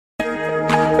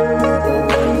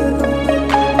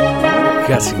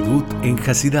Hasidut en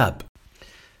Hasidab.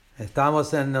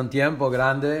 Estamos en un tiempo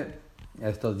grande,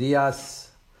 estos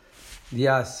días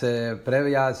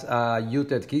previas a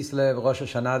Yutet Kislev, Rosh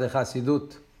Hashanah de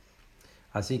Hasidut.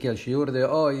 Así que el shiur de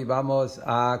hoy vamos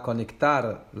a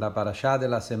conectar la parashá de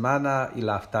la semana y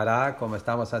la haftará, como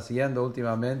estamos haciendo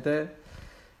últimamente,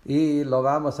 y lo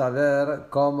vamos a ver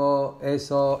cómo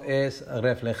eso es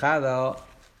reflejado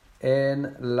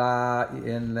en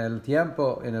el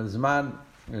tiempo, en el zman,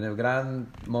 en el gran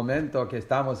momento que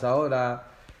estamos ahora,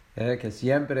 que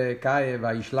siempre cae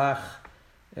Vaishlach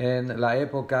en la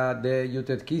época de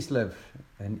Yutet Kislev,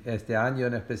 en este año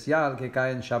en especial que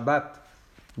cae en Shabbat,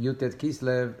 Yutet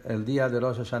Kislev, el día de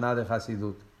Rosh Hashanah de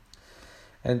Hasidut.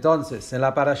 Entonces, en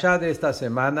la parashá de esta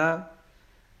semana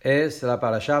es la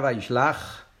parashá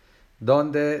Vaishlach,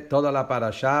 donde toda la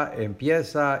parashá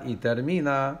empieza y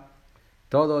termina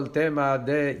todo el tema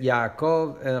de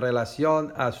Jacob en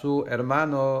relación a su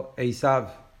hermano Esav.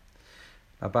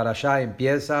 La parashá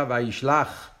empieza Vaishlach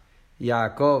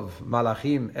Jacob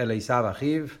Malachim el Esav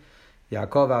Achiv.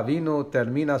 Jacob Avinu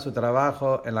termina su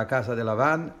trabajo en la casa de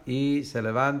Labán y se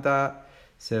levanta,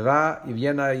 se va y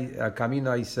viene a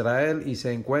camino a Israel y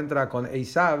se encuentra con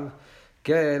Esav,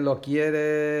 que lo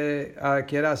quiere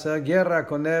hacer guerra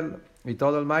con él. Y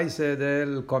todo el maíz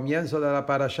del comienzo de la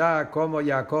parashá, cómo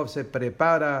Jacob se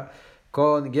prepara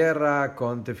con guerra,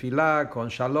 con tefilá, con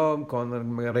shalom,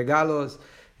 con regalos,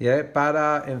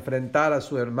 para enfrentar a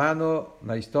su hermano.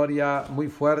 Una historia muy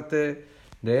fuerte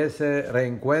de ese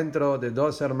reencuentro de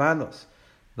dos hermanos,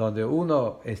 donde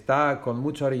uno está con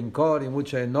mucho rencor y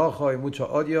mucho enojo y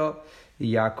mucho odio,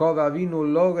 y Jacob Avinu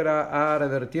logra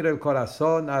revertir el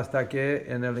corazón hasta que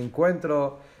en el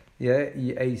encuentro y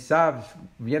Esav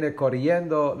viene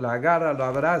corriendo, lo agarra, lo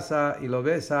abraza y lo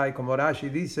besa, y como Rashi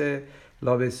dice,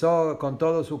 lo besó con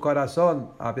todo su corazón,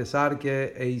 a pesar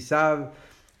que Esav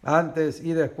antes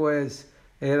y después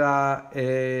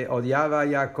odiaba a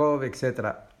Jacob, etc.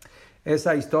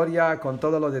 Esa historia con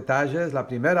todos los detalles, la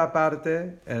primera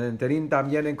parte, en el interín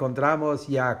también encontramos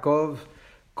Jacob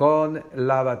con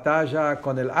la batalla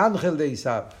con el ángel de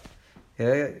Esav.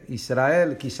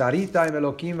 Israel, Kisarita y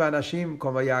Melokim Vanashim,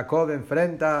 como Jacob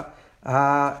enfrenta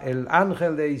al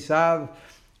ángel de Esav,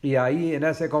 y ahí en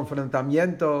ese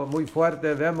confrontamiento muy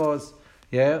fuerte vemos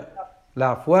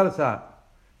la fuerza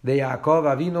de Jacob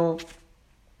Avinu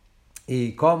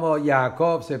y cómo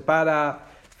Jacob se para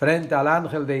frente al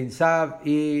ángel de Esav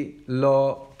y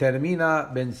lo termina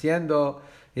venciendo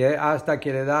hasta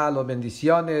que le da las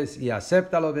bendiciones y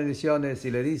acepta las bendiciones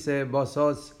y le dice: vos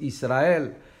sos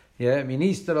Israel,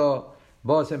 ministro,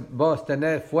 vos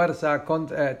tenés fuerza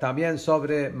también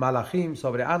sobre malachim,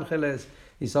 sobre ángeles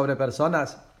y sobre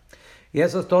personas. Y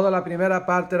eso es toda la primera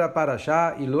parte de la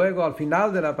parashá, y luego al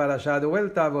final de la parashá de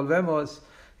vuelta volvemos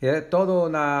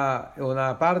toda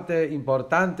una parte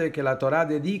importante que la Torá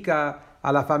dedica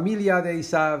a la familia de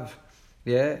Esav.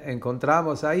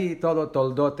 Encontramos ahí todo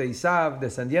Toldot de Esav,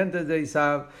 descendientes de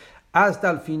Esav,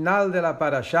 hasta el final de la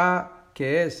parashá,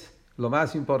 que es lo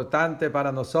más importante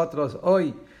para nosotros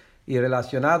hoy y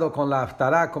relacionado con la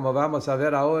haftará, como vamos a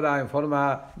ver ahora en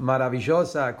forma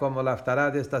maravillosa, como la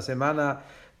haftará de esta semana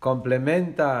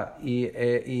complementa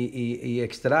y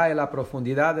extrae la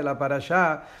profundidad de la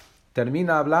parashá.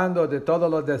 Termina hablando de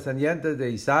todos los descendientes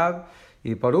de Esav.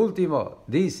 Y por último,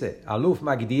 dice Aluf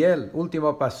Magdiel,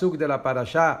 último pasuk de la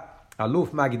parashá,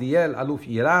 Aluf Magdiel, Aluf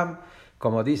Hiram,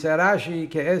 como dice Rashi,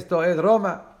 que esto es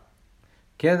Roma.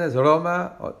 ¿Quién es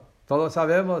Roma? Todos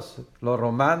sabemos, los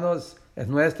romanos es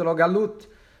nuestro Galut.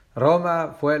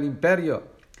 Roma fue el imperio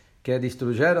que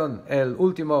destruyeron el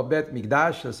último Bet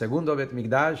Mikdash, el segundo Bet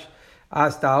Mikdash.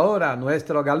 Hasta ahora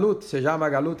nuestro Galut se llama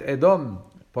Galut Edom,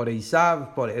 por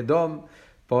Esav, por Edom,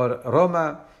 por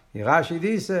Roma. Y Rashi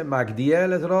dice,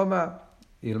 Magdiel es Roma.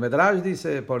 Y el Medrash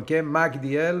dice, ¿por qué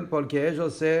Magdiel? Porque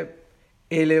ellos se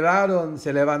elevaron,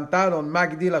 se levantaron,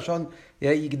 Magdiel,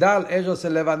 Igdal, ellos se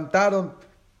levantaron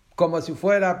como si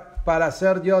fuera para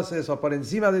ser dioses o por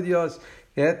encima de Dios,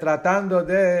 tratando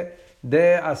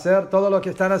de hacer todo lo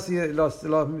que están haciendo,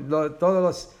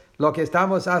 lo que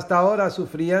estamos hasta ahora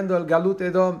sufriendo el Galut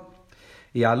Edom.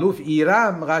 Y Aluf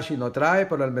Hiram, Rashi no trae,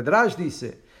 pero el Medrash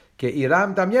dice que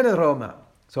Hiram también es Roma.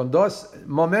 Son dos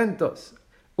momentos.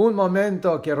 Un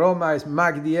momento que Roma es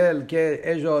Magdiel, que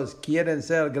ellos quieren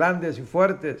ser grandes y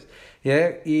fuertes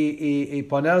y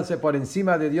ponerse por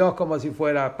encima de Dios como si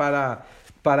fuera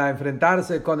para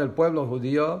enfrentarse con el pueblo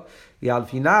judío. Y al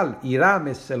final, Hiram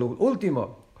es el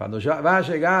último, cuando ya va a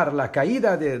llegar la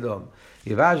caída de Edom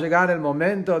y va a llegar el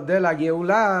momento de la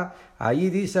Geulá. Ahí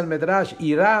dice el Medrash,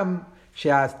 Hiram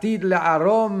she'astid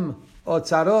le'arom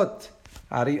otzarot,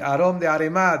 arom de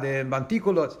aremá, de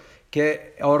mantículos,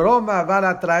 que Roma van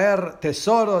a traer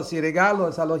tesoros y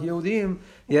regalos a los Yehudim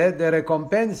de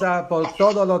recompensa por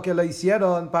todo lo que le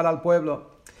hicieron para el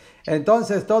pueblo.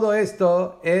 Entonces todo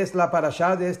esto es la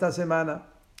parashá de esta semana.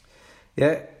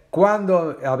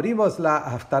 Cuando abrimos la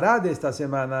haftará de esta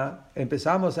semana,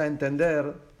 empezamos a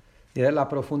entender la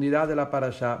profundidad de la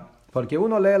parashá. Porque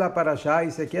uno lee la parashá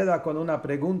y se queda con una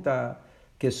pregunta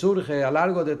que surge a lo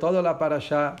largo de toda la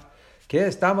parashá. ¿Qué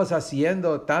estamos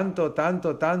haciendo tanto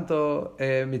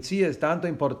mitzias, tanto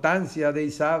importancia de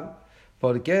Isab?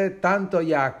 ¿Por qué tanto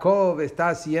Jacob está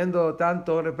haciendo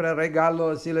tanto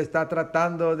regalos y le está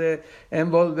tratando de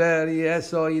envolver y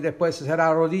eso, y después se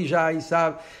arrodilla a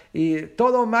Isab? Y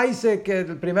todo maíz que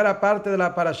la primera parte de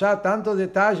la parashá, tantos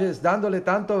detalles, dándole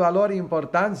tanto valor e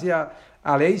importancia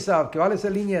a Isab. ¿Cuál es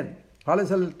el línea? ¿Cuál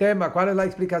es el tema? ¿Cuál es la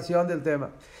explicación del tema?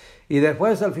 Y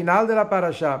después al final de la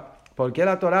parashá, ¿por qué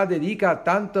la Torah dedica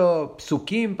tanto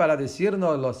psukim para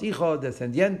decirnos los hijos,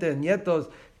 descendientes, nietos,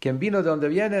 quién vino de donde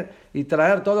viene, y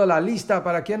traer toda la lista?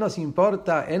 ¿Para qué nos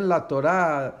importa en la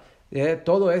Torah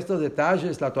todos estos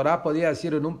detalles? La Torah podía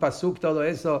decir en un pasuk todo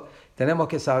eso. Tenemos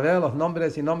que saber los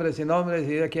nombres y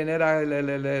de quién era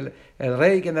el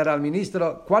rey, quién era el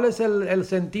ministro. ¿Cuál es el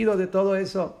sentido de todo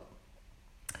eso?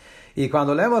 Y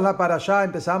cuando leemos la parashá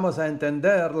empezamos a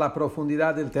entender la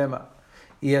profundidad del tema.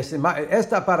 Y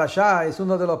esta parashá es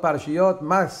uno de los parashiot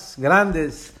más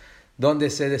grandes, donde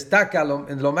se destaca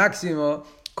en lo máximo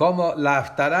como la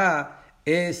haftará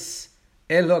es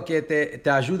lo que te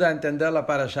ayuda a entender la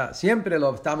parashá. Siempre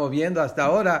lo estamos viendo hasta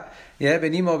ahora,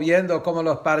 venimos viendo cómo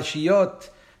los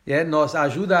parashiot nos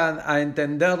ayudan a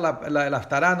entender la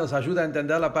haftará, nos ayuda a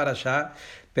entender la parashá.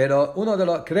 Pero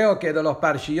creo que de los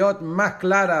parashiot más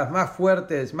claras, más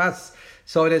fuertes, más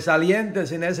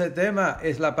sobresalientes en ese tema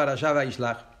es la parashá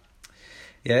Vaishlach.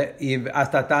 Y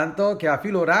hasta tanto que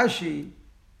afilo Rashi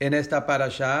en esta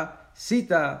parashá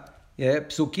cita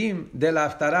psukim de la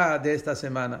haftará de esta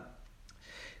semana.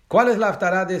 ¿Cuál es la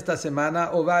haftará de esta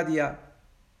semana? Ovadia.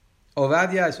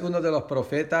 Ovadia es uno de los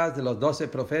profetas, de los 12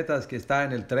 profetas que está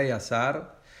en el Trei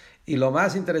Asar. Y lo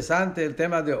más interesante del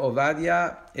tema de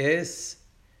Ovadia es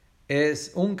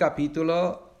un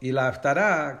capítulo, y la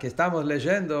haftará que estamos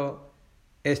leyendo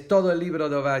es todo el libro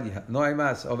de Ovadia, no hay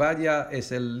más. Ovadia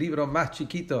es el libro más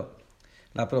chiquito,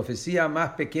 la profecía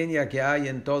más pequeña que hay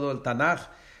en todo el Tanaj.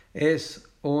 Es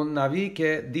un naví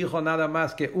que dijo nada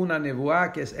más que una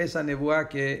nebuá, que es esa nebuá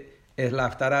que es la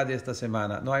haftará de esta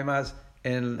semana. No hay más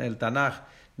en el Tanaj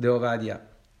de Ovadia.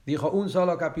 Dijo un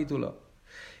solo capítulo.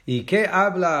 ¿Y qué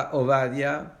habla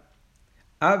Ovadia?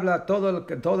 Habla todo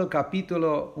el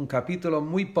capítulo, un capítulo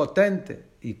muy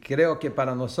potente, y creo que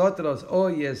para nosotros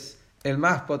hoy es el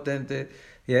más potente,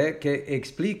 que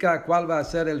explica cuál va a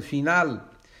ser el final,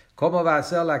 cómo va a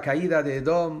ser la caída de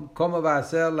Edom, cómo va a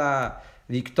ser la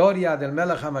victoria del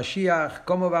Melech HaMashiach,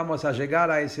 cómo vamos a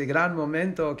llegar a ese gran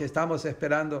momento que estamos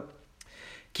esperando.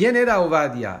 ¿Quién era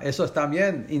Ovadia? Eso es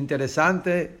también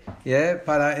interesante,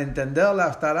 para entender la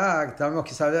haftará tenemos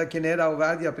que saber quién era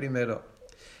Ovadia primero.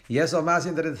 Y eso es más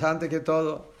interesante que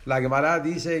todo. La Gemara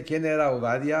dice quién era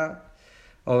Ovadia.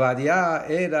 Ovadia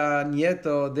era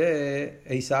nieto de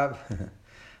Isab.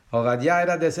 Ovadia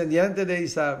era descendiente de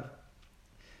Isab.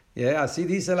 Así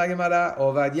dice la Gemara.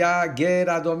 Ovadia ger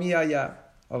adomiyaya.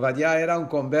 Ovadia era un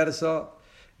converso.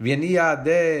 Venía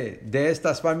de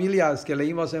estas familias que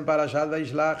leímos en Parashat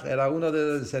Vaishlach. Era uno de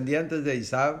los descendientes de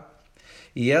Isab.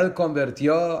 Y él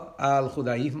convirtió al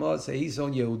judaísmo. Se hizo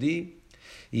un yehudí.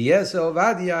 Y ese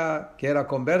Ovadia, que era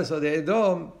converso de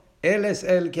Edom, él es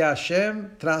el que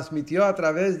Hashem transmitió a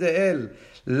través de él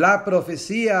la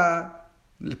profecía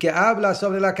que habla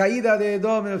sobre la caída de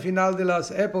Edom en el final de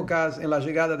las épocas, en la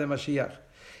llegada de Mashiach.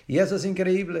 Y eso es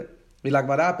increíble. Y la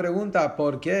Gemara pregunta,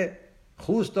 ¿por qué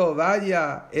justo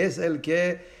Ovadia es el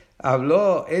que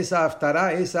habló esa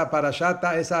haftará, esa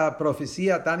parashata, esa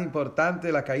profecía tan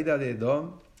importante, la caída de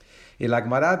Edom? Y la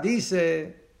Gemara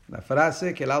dice una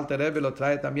frase que el Alter Rebbe lo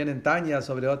trae también en Tanya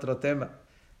sobre otro tema.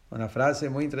 Una frase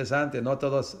muy interesante. No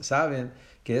todos saben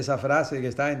que esa frase que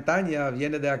está en Tanya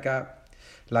viene de acá.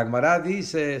 La Gemara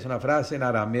dice, es una frase en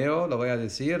arameo, lo voy a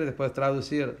decir y después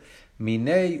traducir.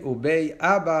 Minei ubei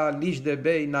abba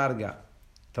lishdebei narga.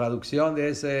 Traducción de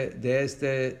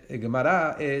este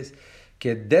Gemara es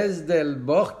que desde el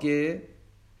bosque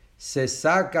se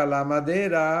saca la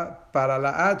madera para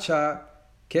la hacha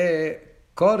que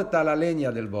corta la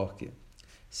leña del bosque.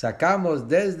 Sacamos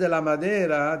desde la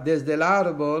madera, desde el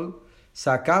árbol,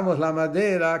 sacamos la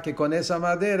madera, que con esa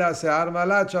madera se arma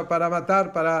el hacha para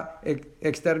matar, para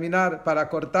exterminar, para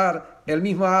cortar el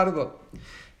mismo árbol.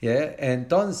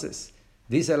 Entonces,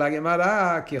 dice la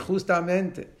Gemara que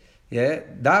justamente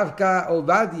Davka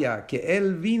Obadia, que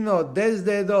él vino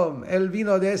desde Edom, él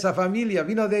vino de esa familia,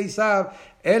 vino de Isab,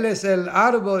 él es el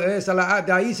árbol,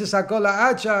 de ahí se sacó la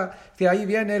hacha, de ahí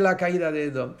viene la caída de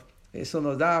Edom. Eso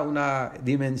nos da una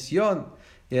dimensión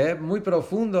muy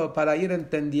profundo para ir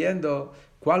entendiendo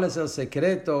cuál es el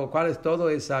secreto, cuál es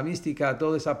toda esa mística,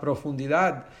 toda esa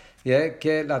profundidad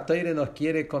que la Torah nos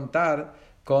quiere contar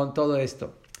con todo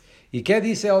esto. ¿Y qué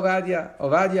dice Obadia?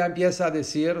 Obadia empieza a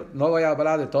decir, no voy a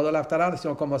hablar de todo el Haftarah,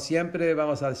 sino como siempre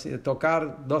vamos a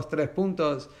tocar 2-3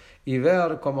 puntos y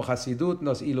ver cómo Hasidut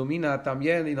nos ilumina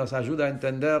también y nos ayuda a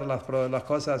entender las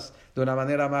cosas de una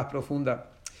manera más profunda.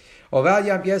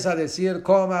 Obadia empieza a decir,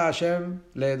 Koma Hashem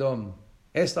leEdom.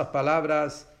 Estas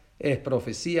palabras es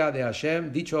profecía de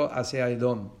Hashem dicho hacia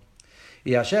Edom.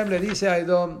 Y Hashem le dice a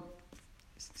Edom,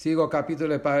 sigo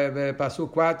capítulo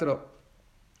Pasuk 4,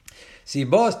 si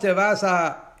vos te vas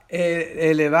a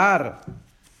elevar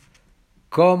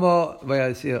como, voy a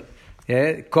decir,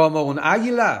 como un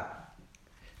águila,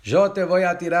 yo te voy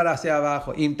a tirar hacia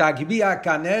abajo. Im tagbia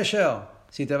kanesher,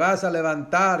 si te vas a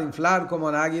levantar, inflar como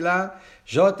un águila,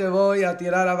 yo te voy a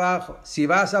tirar abajo. Si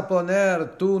vas a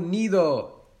poner tu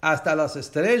nido hasta las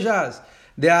estrellas,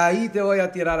 de ahí te voy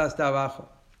a tirar hasta abajo.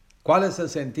 ¿Cuál es el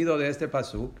sentido de este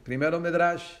pasuk? Primero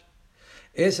Medrash.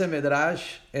 Ese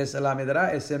Medrash es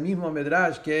ese mismo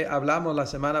Medrash que hablamos la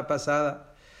semana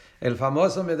pasada. El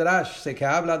famoso Medrash que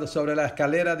habla sobre la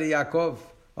escalera de Jacob.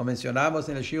 Lo mencionamos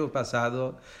en el shiur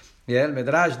pasado. Y el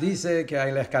Medrash dice que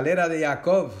en la escalera de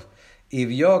Jacob y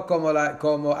vio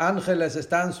como ángeles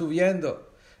están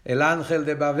subiendo. El ángel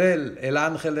de Babel, el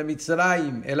ángel de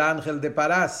Mitzrayim, el ángel de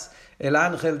Parás, el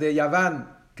ángel de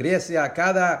Yaván, Grecia,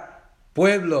 cada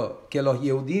pueblo que los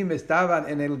Yehudim estaban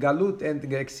en el Galut, en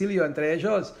el exilio entre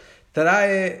ellos,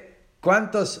 trae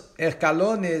cuántos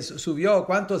escalones subió,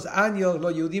 cuántos años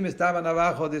los Yehudim estaban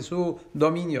abajo de su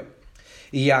dominio.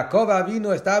 Y Jacob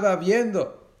Avinu estaba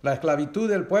viendo la esclavitud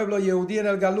del pueblo Yehudí en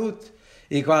el Galut.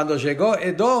 Y cuando llegó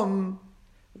Edom,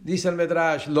 dice el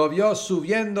Medrash, lo vio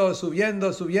subiendo,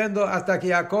 hasta que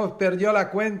Jacob perdió la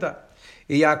cuenta.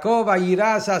 Y Jacob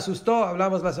Ayirá se asustó,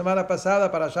 hablamos la semana pasada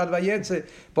para Shalvayense,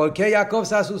 ¿por qué Jacob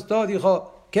se asustó?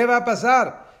 Dijo, ¿qué va a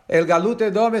pasar? El Galut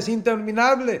Edom es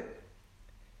interminable.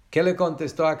 ¿Qué le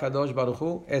contestó a Kadosh Baruj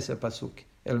Hu? Ese pasuk.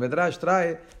 El Medrash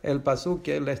trae el pasuk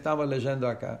que le estamos leyendo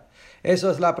acá. Eso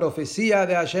es la profecía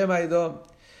de Hashem a Edom.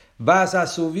 Vas a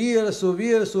subir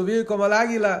como el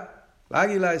águila. El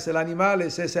águila es el animal,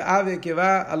 es ese ave que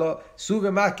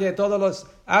sube más que todos los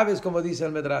aves, como dice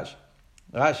el Medrash.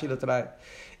 Rashi lo trae.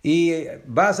 Y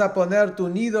vas a poner tu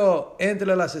nido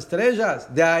entre las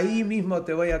estrellas, de ahí mismo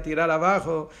te voy a tirar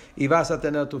abajo y vas a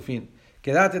tener tu fin.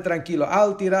 Quédate tranquilo,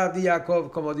 al tirar de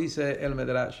Jacob, como dice el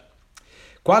Medrash.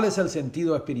 ¿Cuál es el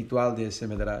sentido espiritual de ese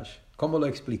Medrash? ¿Cómo lo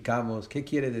explicamos? ¿Qué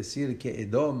quiere decir que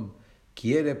Edom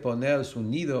quiere poner su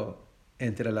nido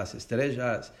entre las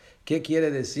estrellas? ¿Qué quiere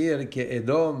decir que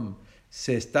Edom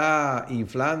se está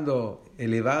inflando,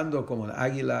 elevando como un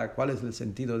águila? ¿Cuál es el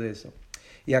sentido de eso?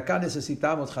 Y acá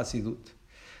necesitamos Hasidut.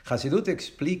 Hasidut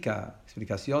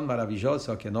explicación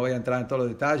maravillosa, que no voy a entrar en todos los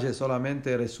detalles,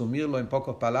 solamente resumirlo en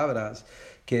pocas palabras,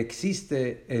 que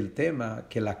existe el tema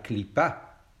que la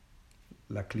clipá,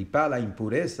 la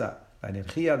impureza, la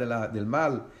energía del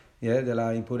mal, de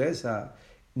la impureza,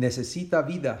 necesita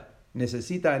vida,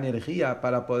 necesita energía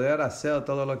para poder hacer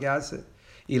todo lo que hace.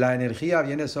 Y la energía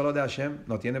viene solo de Hashem,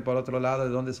 no tiene por otro lado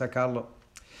de dónde sacarlo.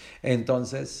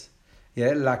 Entonces,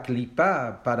 la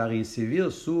clipá, para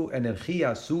recibir su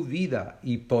energía, su vida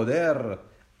y poder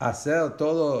hacer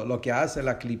todo lo que hace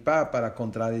la clipá para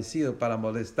contradecir, para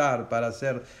molestar, para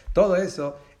hacer todo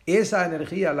eso, esa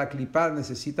energía, la clipá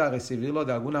necesita recibirlo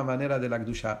de alguna manera de la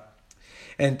Kedushá.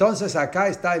 Entonces acá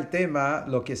está el tema,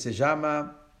 lo que se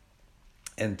llama,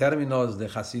 en términos de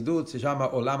Hasidut, se llama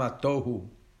Olama Tohu,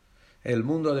 el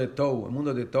mundo de Tohu. El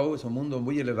mundo de Tohu es un mundo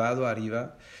muy elevado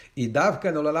arriba, y Davka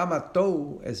en el Olama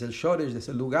Tohu es el Shoresh, es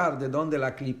el lugar de donde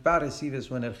la Klipá recibe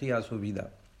su energía, su vida.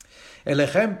 El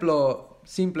ejemplo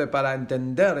simple para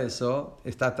entender eso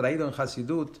está traído en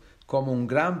Hasidut como un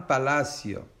gran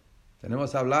palacio.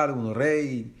 Tenemos que hablar de un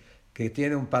rey que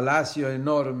tiene un palacio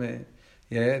enorme,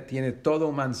 tiene toda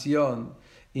una mansión,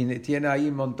 y tiene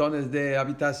ahí montones de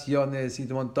habitaciones y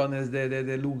montones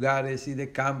de lugares y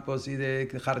de campos y de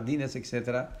jardines,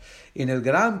 etc. Y en el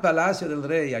gran palacio del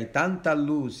rey hay tanta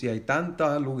luz y hay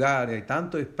tanto lugar, y hay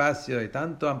tanto espacio, y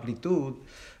tanta amplitud,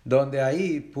 donde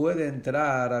ahí puede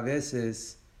entrar a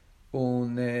veces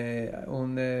un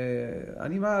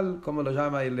animal, como lo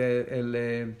llama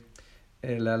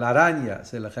la araña,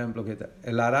 es el ejemplo que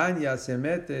la araña se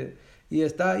mete y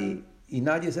está ahí. y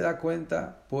nadie se da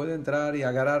cuenta, puede entrar y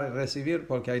agarrar y recibir,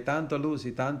 porque hay tanta luz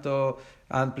y tanta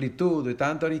amplitud y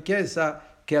tanta riqueza,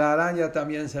 que la araña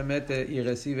también se mete y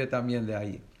recibe también de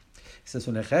ahí. Ese es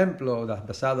un ejemplo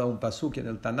basado a un pasuk en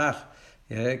el Tanaj,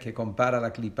 que compara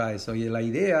la clipa a eso. Y la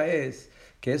idea es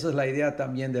que eso es la idea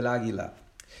también del águila.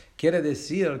 Quiere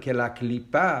decir que la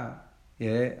clipa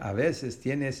a veces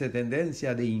tiene esa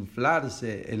tendencia de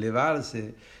inflarse,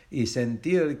 elevarse y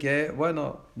sentir que,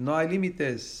 bueno, no hay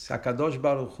límites. Akadosh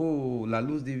Baruj Hu, la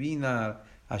luz divina,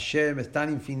 Hashem es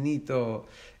tan infinito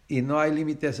y no hay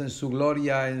límites en su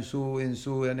gloria, en su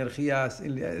energía.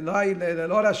 No hay,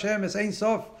 el Or Hashem es Ein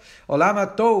Sof, Olam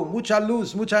Atou, mucha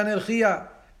luz, mucha energía.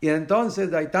 Y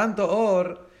entonces hay tanto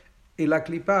Or y la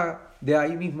clipa de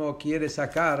ahí mismo quiere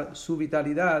sacar su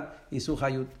vitalidad y su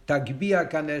hayut. Tagbia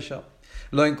Kanesha.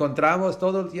 Lo encontramos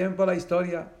todo el tiempo en la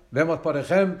historia. Vemos, por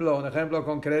ejemplo, un ejemplo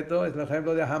concreto, es el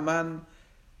ejemplo de Hamán,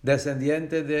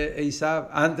 descendiente de Esav.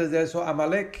 Antes de eso,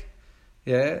 Amalek,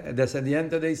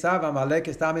 descendiente de Esav. Amalek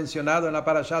está mencionado en la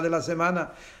parashá de la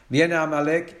semana. Viene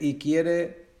Amalek y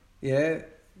quiere,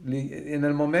 en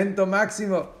el momento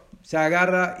máximo, se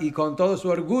agarra y con todo su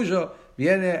orgullo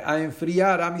viene a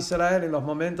enfriar a Israel en los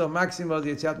momentos máximos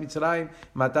de Yetziat Mitzrayim,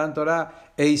 Matan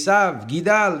Torah. Esav,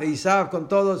 Gidal, Esav con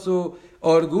todo su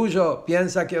orgullo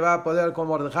piensa que va a poder con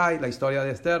Mordejai, la historia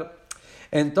de Esther.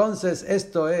 Entonces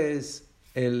esto es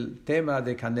el tema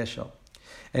de Kanesho.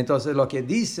 Entonces lo que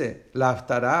dice la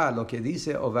Haftará, lo que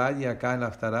dice Ovadia acá en la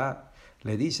Haftará,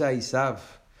 le dice a Esav,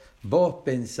 vos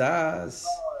pensás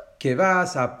que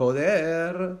vas a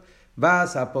poder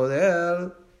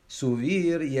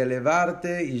subir y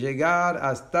elevarte y llegar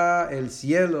hasta el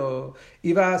cielo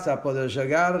y vas a poder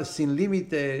llegar sin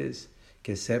límites,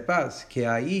 que sepas que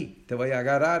ahí te voy a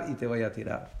agarrar y te voy a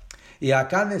tirar. Y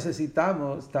acá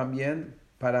necesitamos también,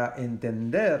 para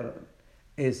entender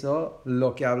eso,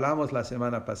 lo que hablamos la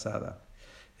semana pasada.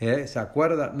 ¿Se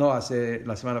acuerda? No,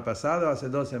 la semana pasada, hace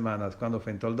 2 semanas, cuando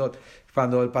fue en Toldot,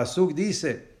 cuando el pasuk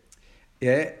dice,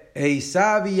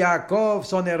 Esav y Jacob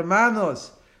son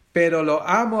hermanos, pero lo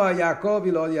amo a Jacob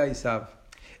y lo odio a Esav.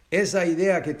 Esa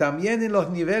idea que también en los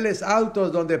niveles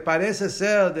altos, donde parece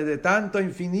ser de tanto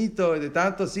infinito, de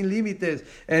tanto sin límites,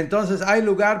 entonces hay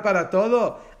lugar para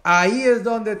todo. Ahí es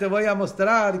donde te voy a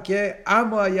mostrar que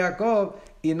amo a Jacob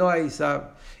y no a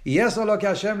Esav. Y eso es lo que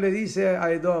Hashem le dice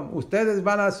a Edom. Ustedes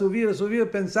van a subir,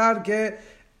 pensar que,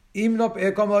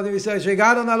 como dice,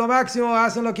 llegaron a lo máximo,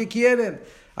 hacen lo que quieren.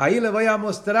 Ahí le voy a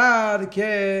mostrar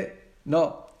que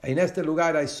no. En este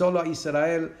lugar hay solo a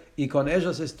Israel y con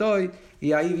ellos estoy,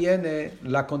 y ahí viene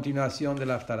la continuación de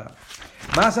la Haftará.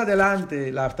 Más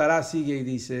adelante la Haftará sigue y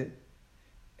dice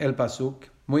el pasuk,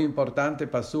 muy importante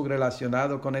pasuk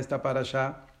relacionado con esta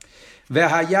parashá,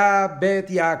 Vehaya bet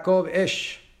Yaakov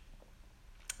esh.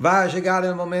 Va a llegar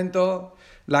el momento,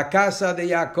 la casa de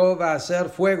Jacob va a ser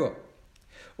fuego.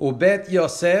 Ubet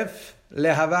Yosef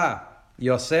lehavá.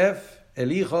 Yosef,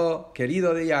 el hijo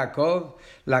querido de Jacob,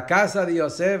 la casa de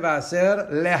Yosef va a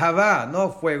ser lehavá,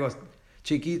 no fuegos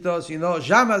chiquitos, sino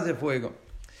llamas de fuego.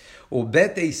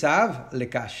 Ubet Esav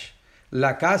lekash.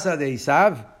 La casa de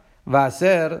Esav va a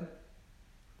ser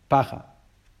paja.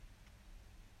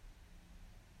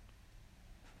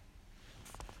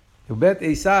 Ubet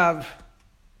Esav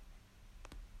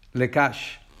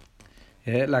lekash.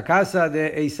 La casa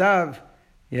de Esav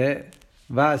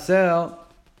va a ser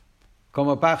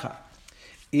como paja.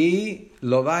 Y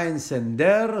lo va a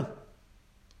encender,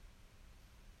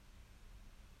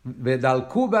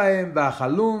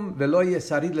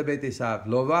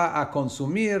 lo va a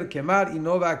consumir, quemar, y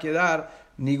no va a quedar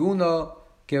ninguno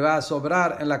que va a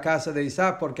sobrar en la casa de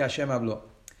Esav, porque Hashem habló.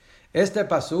 Este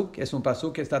pasuk es un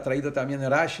pasuk que está traído también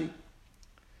en Rashi,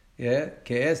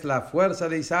 que es la fuerza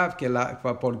de Esav,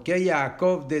 por qué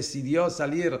Jacob decidió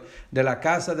salir de la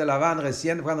casa de Labán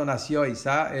recién cuando nació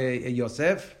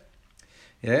Yosef.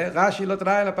 Rashi lo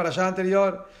trae en la parashá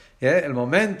anterior. El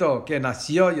momento que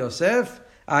nació Yosef,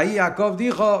 ahí Jacob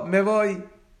dijo, me voy.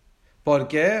 ¿Por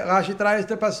qué? Rashi trae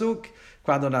este pasuk.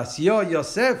 Cuando nació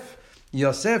Yosef,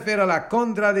 Yosef era la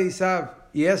contra de Esav.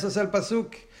 Y eso es el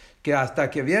pasuk. Que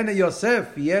hasta que viene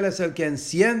Yosef, y él es el que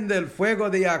enciende el fuego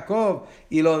de Jacob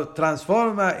y lo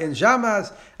transforma en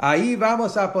llamas, ahí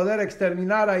vamos a poder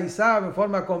exterminar a Esav en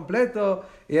forma completa.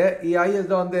 Y ahí es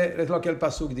lo que el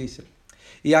pasuk dice.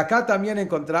 Y acá también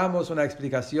encontramos una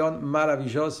explicación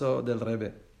maravillosa del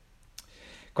Rebbe.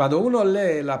 Cuando uno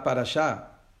lee la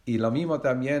parashá, y lo mismo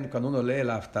también cuando uno lee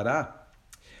la Haftará,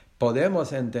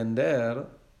 podemos entender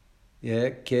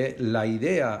que la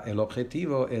idea, el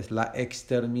objetivo es la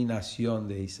exterminación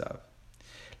de Esav.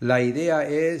 La idea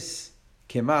es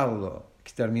quemarlo,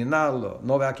 exterminarlo,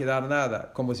 no va a quedar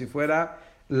nada, como si fuera,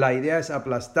 la idea es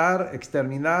aplastar,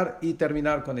 exterminar y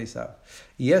terminar con Esaú.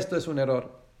 Y esto es un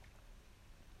error.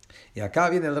 Y acá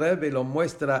viene el Rebbe y lo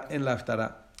muestra en la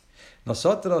Haftará.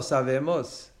 Nosotros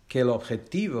sabemos que el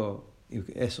objetivo, y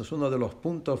eso es uno de los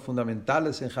puntos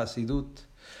fundamentales en Hasidut,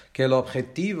 que el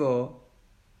objetivo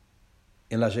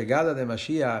en la llegada de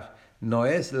Mashiach no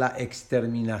es la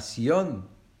exterminación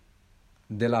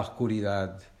de la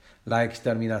oscuridad, la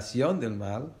exterminación del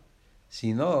mal,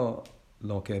 sino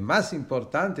lo que es más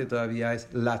importante todavía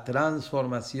es la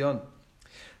transformación,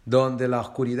 donde la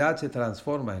oscuridad se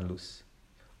transforma en luz.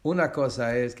 Una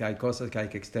cosa es que hay cosas que hay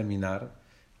que exterminar,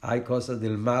 hay cosas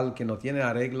del mal que no tienen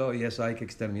arreglo y eso hay que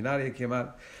exterminar y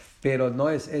quemar, pero no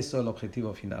es eso el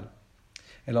objetivo final.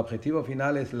 El objetivo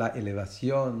final es la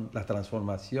elevación, la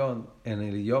transformación. En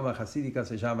el idioma hasídica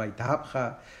se llama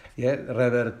itahapja, y es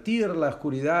revertir la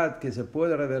oscuridad, que se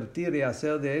puede revertir y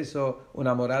hacer de eso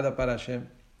una morada para Hashem.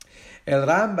 El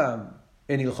Rambam,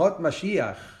 en Ilhot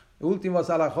Mashiach,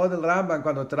 últimos alajot del Rambam,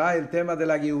 cuando trae el tema de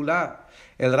la Geulá,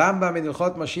 el Rambam en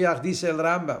Ilhot Mashiach dice el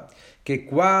Rambam, que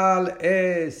cuál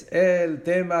es el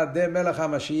tema de Melech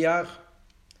HaMashiach.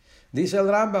 Dice el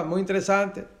Rambam, muy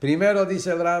interesante. Primero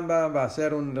dice el Rambam, va a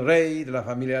ser un rey de la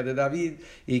familia de David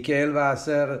y que él va a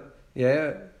hacer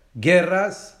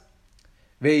guerras.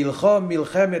 Veilchom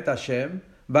milchemet Hashem,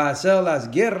 va a hacer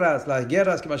las guerras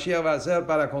que Mashiach va a hacer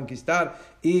para conquistar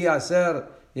y hacer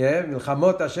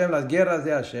milchamot Hashem, las guerras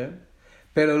de Hashem.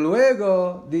 Pero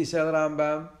luego dice el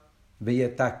Rambam,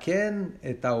 veyetaken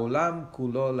et haolam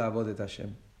kulo la'avodat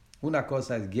Hashem. Una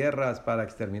cosa es guerras para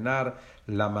exterminar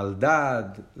la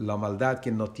maldad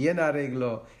que no tiene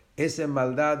arreglo, esa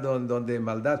maldad donde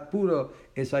maldad puro,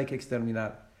 eso hay que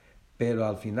exterminar. Pero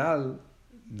al final,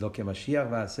 lo que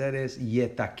Mashiach va a hacer es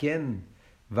yetaken,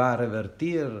 va a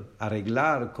revertir,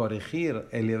 arreglar, corregir,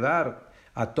 elevar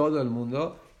a todo el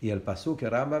mundo. Y el pasuk que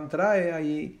Rambam trae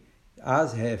ahí,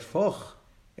 az hefoch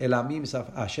el amim,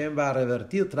 Hashem va a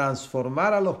revertir,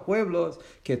 transformar a los pueblos,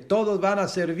 que todos van a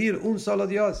servir un solo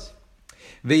Dios.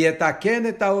 Veyetaken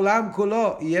et haolam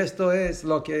kulo. Y esto es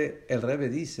lo que el Rebbe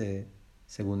dice,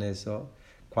 según eso.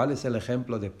 ¿Cuál es el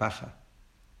ejemplo de paja?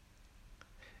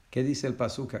 ¿Qué dice el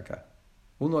pasuk acá?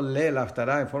 Uno lee la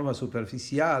Haftará en forma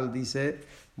superficial, dice,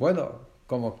 bueno,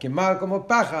 como quemar como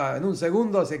paja, en un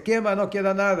segundo se quema, no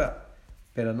queda nada.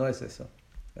 Pero no es eso.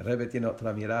 El Rebbe tiene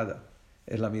otra mirada.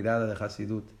 Es la mirada de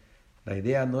Hasidut. La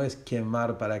idea no es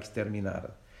quemar para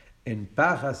exterminar. En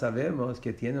paja sabemos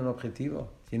que tiene un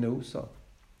objetivo, tiene uso.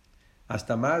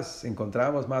 Hasta más,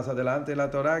 encontramos más adelante en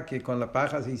la Torah que con la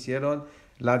paja se hicieron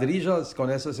ladrillos, con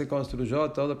eso se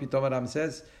construyó todo Pitom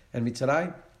Ramsés en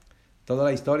Mitzrayim. Toda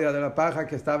la historia de la paja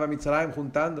que estaba Mitzrayim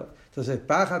juntando. Entonces,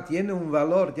 paja tiene un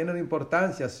valor, tiene una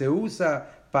importancia, se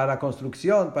usa para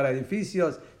construcción, para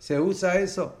edificios, se usa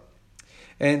eso.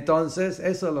 Entonces,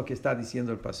 eso es lo que está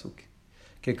diciendo el pasuk.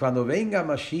 Que cuando venga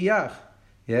Mashiach,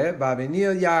 va a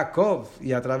venir Jacob,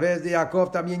 y a través de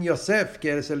Jacob también Yosef,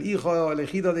 que es el hijo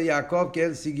elegido de Jacob, que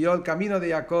él siguió el camino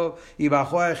de Jacob y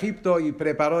bajó a Egipto y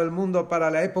preparó el mundo para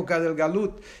la época del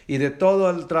Galut, y de todo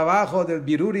el trabajo del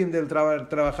Birurim, del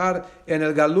trabajar en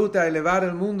el Galut, a elevar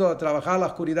el mundo, a trabajar la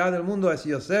oscuridad del mundo, es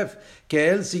Yosef, que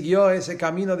él siguió ese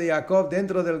camino de Jacob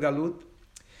dentro del Galut.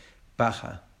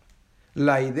 Paja.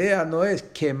 La idea no es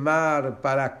quemar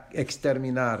para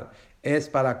exterminar, es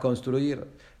para construir,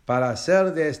 para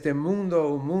hacer de este mundo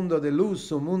un mundo de luz,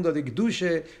 un mundo de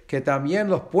Gdushe, que también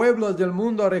los pueblos del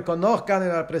mundo reconozcan en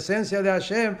la presencia de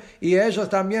Hashem, y ellos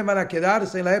también van a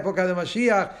quedarse en la época de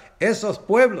Mashiach, esos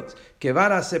pueblos que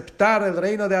van a aceptar el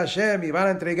reino de Hashem y van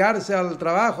a entregarse al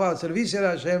trabajo, al servicio de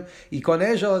Hashem, y con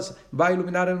ellos va a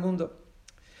iluminar el mundo.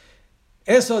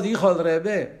 Eso dijo el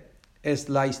Rebbe, es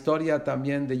la historia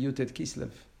también de Yutet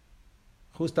Kislev.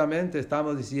 Justamente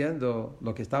estamos diciendo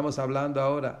lo que estamos hablando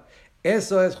ahora.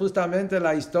 Eso es justamente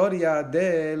la historia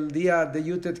del día de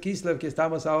Yutet Kislev, que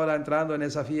estamos ahora entrando en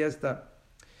esa fiesta.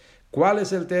 ¿Cuál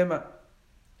es el tema?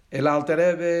 El Alter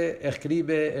Rebbe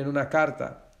escribe en una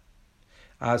carta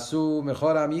a su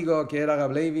mejor amigo, que era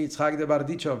Rab Levi Yitzhak de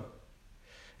Bardichov.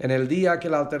 En el día que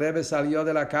el Alter Rebbe salió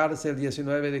de la cárcel,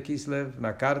 19 de Kislev,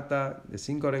 una carta de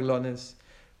 5 renglones,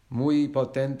 muy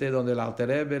potente, donde el Alter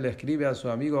Rebbe le escribe a su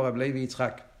amigo Rab Levi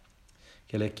Yitzhak,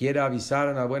 que le quiere avisar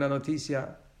una buena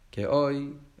noticia, que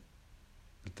hoy,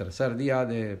 el tercer día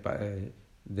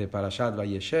de Parashat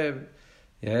Vayeshev,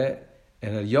 en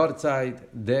el Yortzeit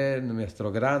de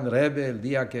nuestro gran Rebbe, el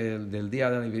día del día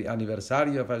de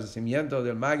aniversario de fallecimiento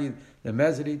del Magid de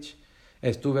Mezrich,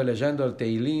 estuve leyendo el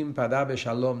Teilim, Padá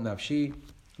Beshalom Nafshi,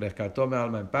 rescató mi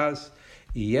alma en paz,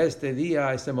 y este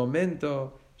día, este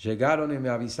momento, llegaron y me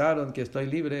avisaron que estoy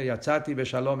libre. Yatzati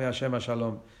beshalom Hashem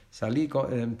shalom. Salí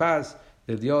en paz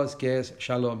de Dios que es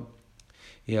Shalom.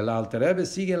 Y el Alter Rebbe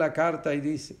sigue la carta y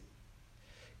dice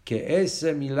que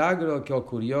ese milagro que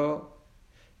ocurrió,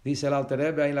 dice el Alter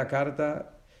Rebbe ahí en la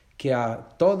carta, que a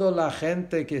toda la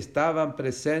gente que estaban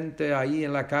presentes ahí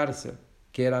en la cárcel,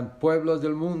 que eran pueblos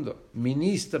del mundo,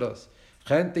 ministros,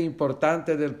 gente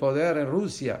importante del poder en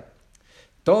Rusia,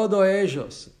 todos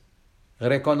ellos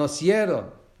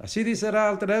reconocieron, así dice el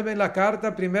Alter Rebbe en la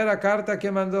carta, primera carta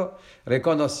que mandó,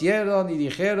 reconocieron y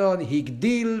dijeron,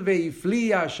 Higdil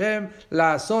veifli Hashem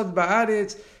la asot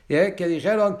baaretz, que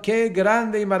dijeron qué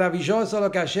grande y maravilloso lo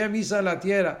que Hashem hizo en la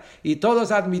tierra, y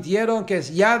todos admitieron que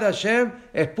es Yad Hashem,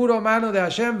 es puro mano de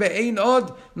Hashem, ve'ein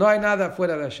od, no hay nada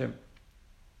fuera de Hashem.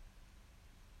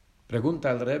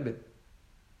 Pregunta al Rebbe,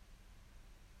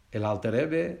 el Alter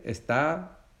Rebbe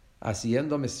está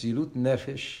haciendo Mesirut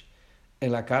Nefesh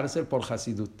en la cárcel por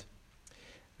Hasidut.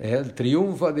 El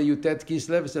triunfo de Yutet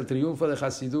Kislev es el triunfo de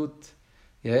Hasidut,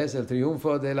 y es el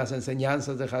triunfo de las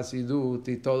enseñanzas de Hasidut,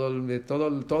 y todo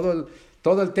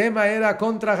el tema era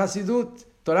contra Hasidut.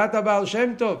 Torat Baal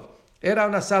Shem Tov era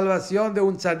una salvación de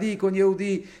un tzadik, un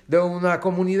yehudi, de una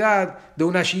comunidad, de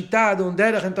una shita, de un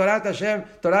derech en Torat Hashem,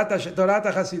 Torat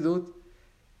Hasidut.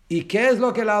 ¿Y qué es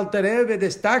lo que el Alter Rebbe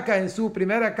destaca en su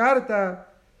primera carta?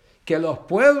 Que los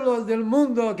pueblos del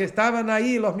mundo que estaban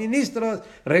ahí, los ministros,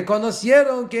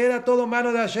 reconocieron que era todo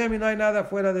mano de Hashem y no hay nada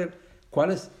fuera de él.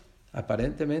 ¿Cuál es,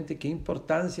 aparentemente, qué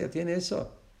importancia tiene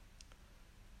eso?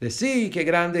 Decir qué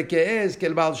grande que es, que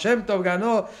el Baal Shem Tov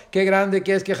ganó, qué grande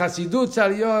que es, que Hasidut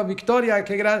salió victoria,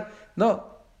 qué grande.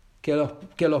 No, que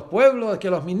los pueblos, que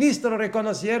los ministros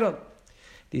reconocieron.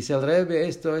 Dice el Rebbe,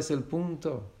 esto es el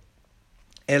punto.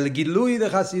 El Gilui de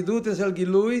Hasidut es el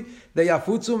Gilui de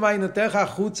Yafutzu Mainuteja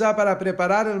Chutza para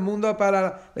preparar el mundo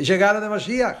para la llegada de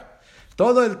Mashiach.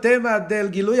 Todo el tema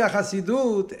del Gilui a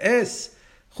Hasidut es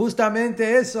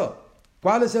justamente eso.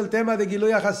 ¿Cuál es el tema de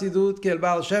Gilui a Hasidut? Que el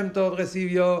Baal Shem Tov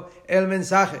recibió el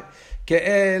mensaje,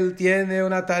 que él tiene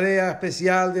una tarea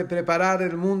especial de preparar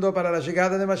el mundo para la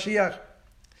llegada de Mashiach.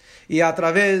 Y a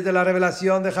través de la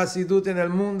revelación de Hasidut en el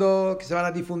mundo, que se van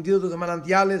a difundir los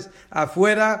manantiales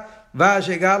afuera, va a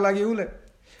llegar la Geule.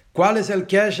 ¿Cuál es el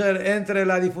kesher entre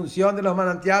la difusión de los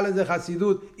manantiales de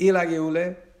Hasidut y la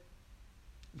Geule?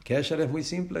 El kesher es muy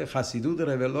simple. Hasidut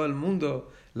reveló al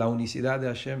mundo la unicidad de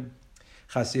Hashem.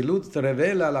 Hasidut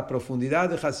revela la profundidad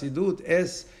de Hasidut,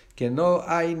 es que no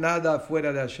hay nada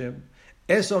fuera de Hashem.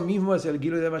 Eso mismo es el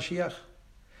Gilui de Mashiach.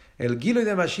 El Gilui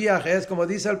de Mashiach es como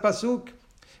dice el Pasuk.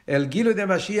 El Gilui de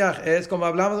Mashiach es como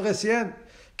hablamos recién,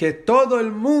 que todo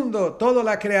el mundo, toda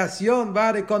la creación va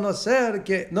a reconocer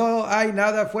que no hay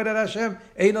nada fuera de Hashem,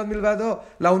 Einod Milvado,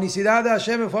 la unicidad de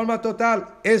Hashem en forma total.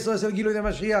 Eso es el Gilui de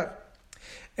Mashiach.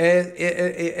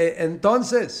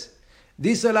 Entonces,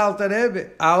 dice el Alter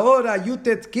Rebbe, ahora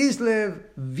Yutet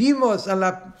Kislev, vimos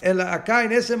acá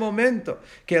en ese momento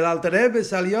que el Alter Rebbe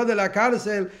salió de la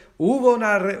cárcel, hubo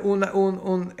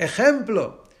un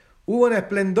ejemplo, hubo un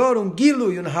esplendor, un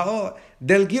Gilui, un Haor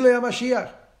del Gilui de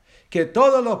Mashiach. Que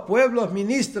todos los pueblos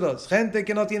ministros, gente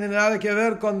que no tiene nada que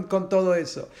ver con todo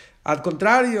eso, al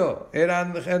contrario,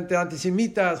 eran gente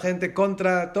antisemita, gente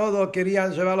contra todo,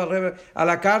 querían llevarlo a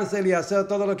la cárcel y hacer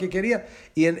todo lo que querían,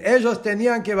 y en ellos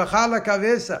tenían que bajar la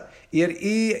cabeza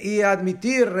y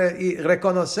admitir y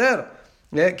reconocer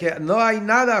que no hay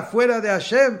nada fuera de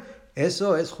Hashem.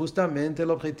 Eso es justamente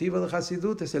el objetivo de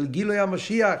Hasidut, es el Gilui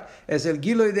HaMashiach, es el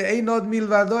Gilui de Einod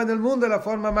Milvado en el mundo de la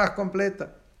forma más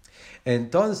completa.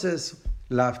 Entonces,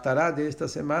 la Haftará de esta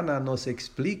semana nos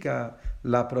explica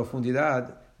la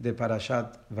profundidad de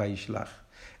Parashat Vaishlach.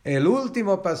 El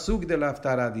último pasuk de la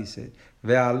Haftará dice,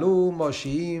 Ve'alu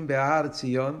Moshiim be'ar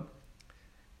Zion,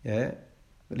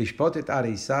 Lishpot et ar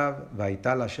Esav,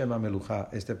 Vaital Hashem HaMelucha.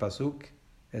 Este pasuk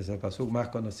es el pasuk más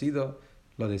conocido,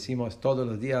 lo decimos todos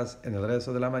los días en el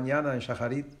rezo de la mañana, en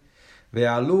Shacharit.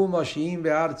 Ve'alu Moshiim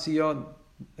be'ar Zion.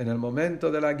 En el momento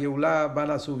de la Geulah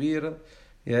van a subir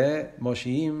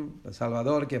Moshiim, el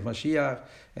Salvador, que es Mashiach,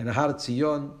 en Har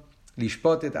Zion,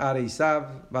 Lishpot et ar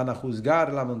Esav, van a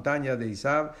juzgar la montaña de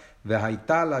Esav,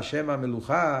 Vehaital Hashem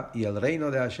HaMelucha, y el reino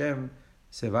de Hashem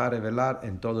se va a revelar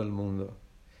en todo el mundo.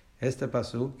 Este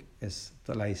pasuk es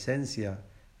la esencia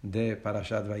de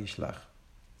Parashat Vaishlach.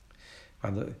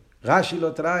 Cuando Rashi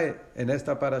lo trae en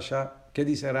esta parasha, ¿qué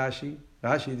dice Rashi?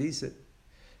 Rashi dice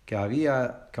que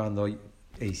cuando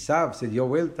Esav se dio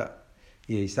vuelta,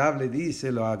 y Esav le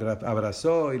dice, lo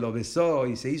abrazó y lo besó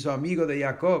y se hizo amigo de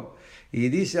Jacob. Y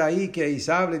dice ahí que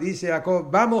Esav le dice a Jacob,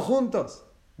 vamos juntos,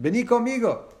 vení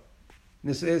conmigo.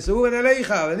 Suben el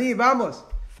hija, vení, vamos.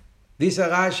 Dice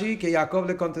Rashi que Jacob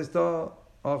le contestó,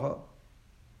 ojo,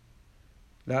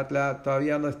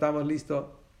 todavía no estamos listos.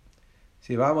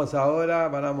 Si vamos ahora,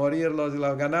 van a morir los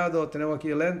ganados, tenemos que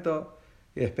ir lento.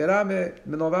 Y espérame,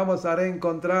 nos vamos a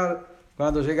reencontrar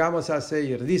cuando llegamos a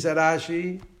Seir. Dice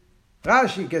Rashi,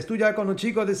 que estudia con un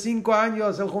chico de 5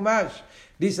 años el Humash.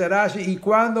 Dice Rashi, ¿y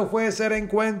cuándo fue ese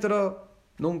reencuentro?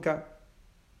 Nunca.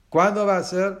 ¿Cuándo va a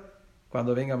ser?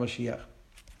 Cuando venga Moshiach.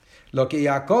 Lo que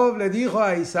Jacob le dijo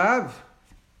a Esaú,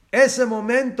 ese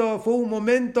momento fue un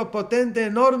momento potente,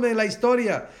 enorme en la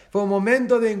historia. Fue un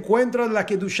momento de encuentro de la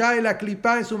Kedushá y la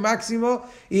Klipá en su máximo.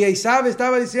 Y Esaú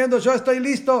estaba diciendo, yo estoy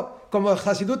listo. Como el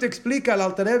Hasidut explica, el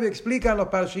Alter Rebbe explica en los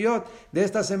Parshiot de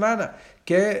esta semana,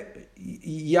 que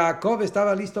Jacob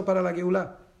estaba listo para la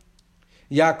Geulá.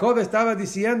 Jacob estaba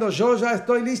diciendo, yo ya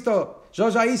estoy listo. Yo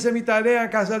ya hice mi tarea en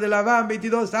casa de Labán,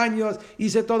 22 años,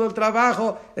 hice todo el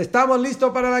trabajo. Estamos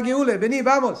listos para la Geulá. Vení,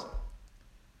 vamos.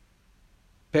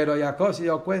 Pero Jacob se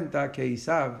dio cuenta que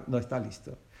Esaú no está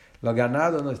listo. Lo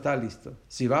ganado no está listo.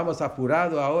 Si vamos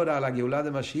apurado ahora a la Geulá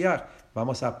de Mashiach,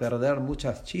 vamos a perder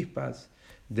muchas chispas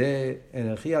de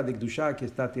energía de Kedushá que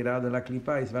está tirado en la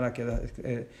clipa y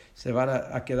se van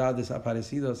a quedar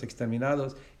desaparecidos,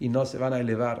 exterminados y no se van a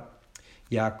elevar.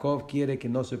 Jacob quiere que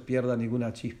no se pierda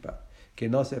ninguna chispa, que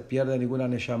no se pierda ninguna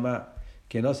neshama,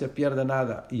 que no se pierda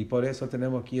nada, y por eso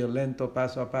tenemos que ir lento,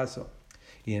 paso a paso.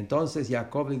 Y entonces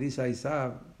Jacob le dice a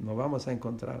Esaú, nos vamos a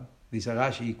encontrar. Dice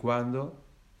Rashi, ¿y cuándo?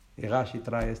 Y Rashi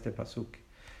trae este pasuk.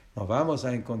 Nos vamos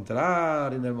a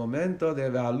encontrar en el momento de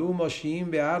Ve'alu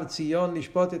Moshim Be'ar Tzion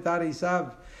Lishpot et Ar Esaú.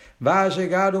 Va a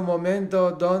llegar un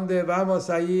momento donde vamos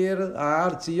a ir a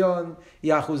Ar Tzion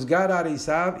y a juzgar a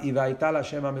Esaú y Vaital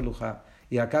Hashem HaMeluchá.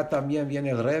 Y acá también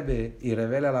viene el Rebbe y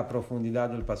revela la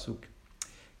profundidad del pasuk.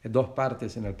 Hay 2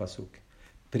 partes en el pasuk.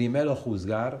 Primero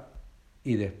juzgar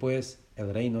y después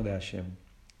el reino de Hashem.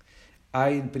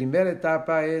 En primera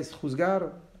etapa es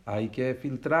juzgar. Hay que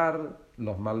filtrar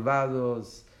los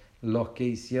malvados, los que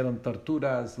hicieron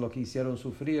torturas, los que hicieron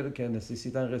sufrir, que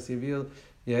necesitan recibir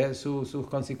sus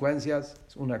consecuencias.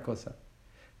 Es una cosa.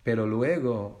 Pero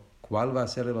luego, ¿cuál va a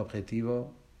ser el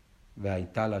objetivo?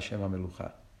 Vaital Hashem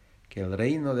HaMeluchá. Que el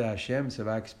reino de Hashem se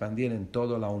va a expandir en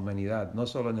toda la humanidad, no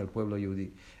solo en el pueblo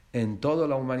judí. En toda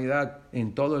la humanidad,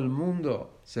 en todo el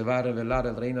mundo, se va a revelar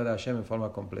el reino de Hashem en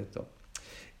forma completa.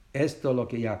 Esto es lo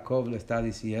que Jacob le está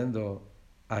diciendo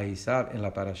a Esaú en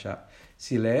la parashá.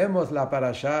 Si leemos la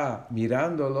parashá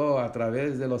mirándolo a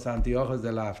través de los anteojos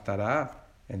de la Haftará,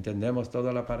 entendemos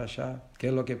toda la parashá. ¿Qué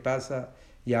es lo que pasa?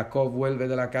 Jacob vuelve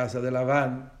de la casa de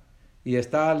Labán y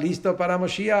está listo para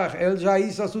Moshiach. Él ya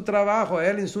hizo su trabajo,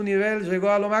 él en su nivel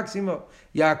llegó a lo máximo.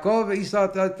 Jacob hizo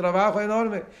un trabajo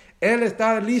enorme. Él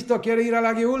está listo, quiere ir a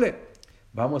la Geulá.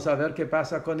 Vamos a ver qué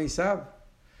pasa con Esaú.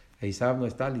 Esaú no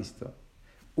está listo.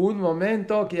 Un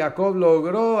momento que Jacob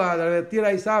logró advertir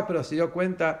a Esaú, pero se dio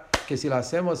cuenta que si lo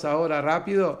hacemos ahora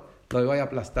rápido, lo voy a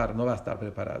aplastar, no va a estar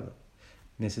preparado.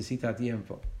 Necesita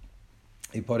tiempo.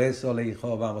 Y por eso le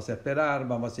dijo, vamos a esperar,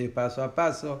 vamos a ir paso a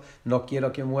paso, no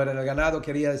quiero que muera el ganado,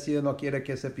 quería decir, no quiere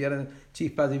que se pierdan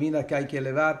chispas divinas que hay que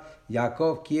elevar.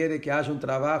 Jacob quiere que haya un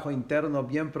trabajo interno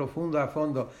bien profundo a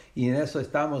fondo, y en eso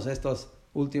estamos estos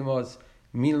últimos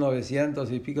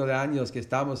 1900 y pico de años que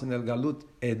estamos en el Galut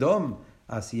Edom,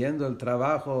 haciendo el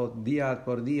trabajo día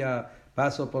por día,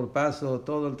 paso por paso,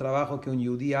 todo el trabajo que un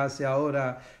yudí hace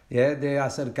ahora, de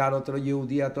acercar otro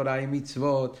yudí a Torah y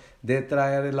Mitzvot, de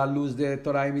traer la luz de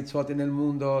Torah y Mitzvot en el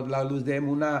mundo, la luz de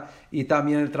Emuná, y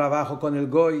también el trabajo con el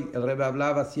Goy. El Rebbe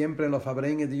hablaba siempre en los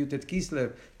Fabreines de Yutet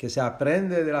Kislev, que se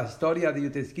aprende de la historia de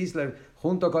Yutet Kislev,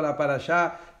 junto con la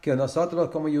Parashá, que nosotros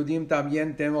como Yudim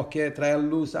también tenemos que traer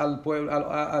luz al pueblo,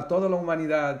 a toda la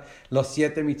humanidad. Los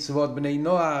 7 mitzvot Bnei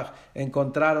Noach,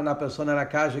 encontrar a una persona en la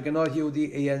calle que no es Yudí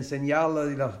y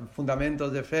enseñarle los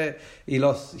fundamentos de fe, y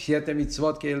los 7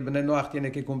 mitzvot que el Bnei Noach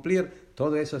tiene que cumplir.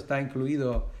 Todo eso está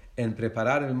incluido en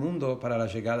preparar el mundo para la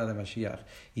llegada de Mashiach.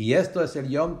 Y esto es el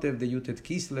Yom Tev de Yutet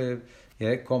Kislev,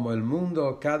 como el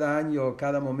mundo cada año,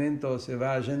 cada momento se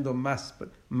va yendo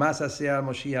más hacia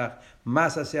Mashiach,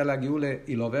 más hacia la Geulá,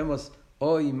 y lo vemos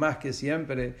hoy más que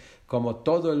siempre, como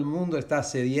todo el mundo está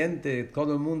sediente,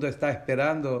 todo el mundo está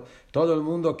esperando, todo el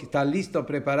mundo que está listo,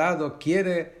 preparado,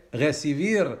 quiere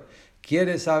recibir,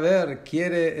 quiere saber,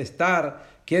 quiere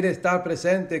estar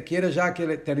presente, quiere ya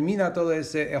que termina toda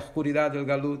esa oscuridad del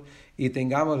Galut y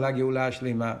tengamos la Geulá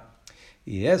Shlema.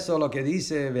 Y eso lo que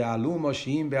dice, Ve'alu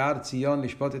Moshim Be'ar Tzion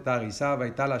Lishpot et Ar Esaú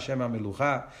Vaital Hashem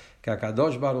HaMeluchá, que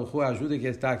Akadosh Baruj Hu ayude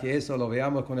que eso lo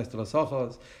veamos con nuestros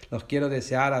ojos. Los quiero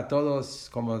desear a todos,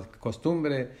 como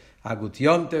costumbre, a Gut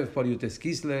Yom Tev por Yutet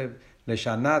Kislev,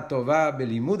 Leshana Tová,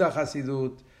 Belimud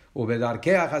HaChasidut,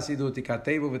 ובדרכי החסידות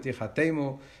תיכתבו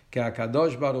ותיחתמו, que a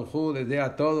Kadosh Baruj Hu les dé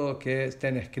a todos que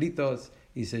estén escritos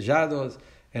y sellados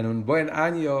en un buen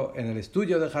año en el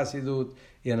estudio de Hasidut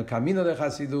y en el camino de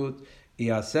Hasidut, y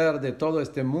hacer de todo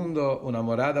este mundo una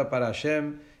morada para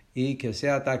Hashem, y que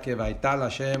sea que Vaital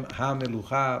Hashem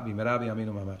Hameluja Bimera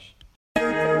Biyaminu Mamash.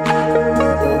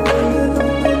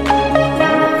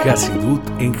 Hasidut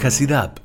en Hasidab.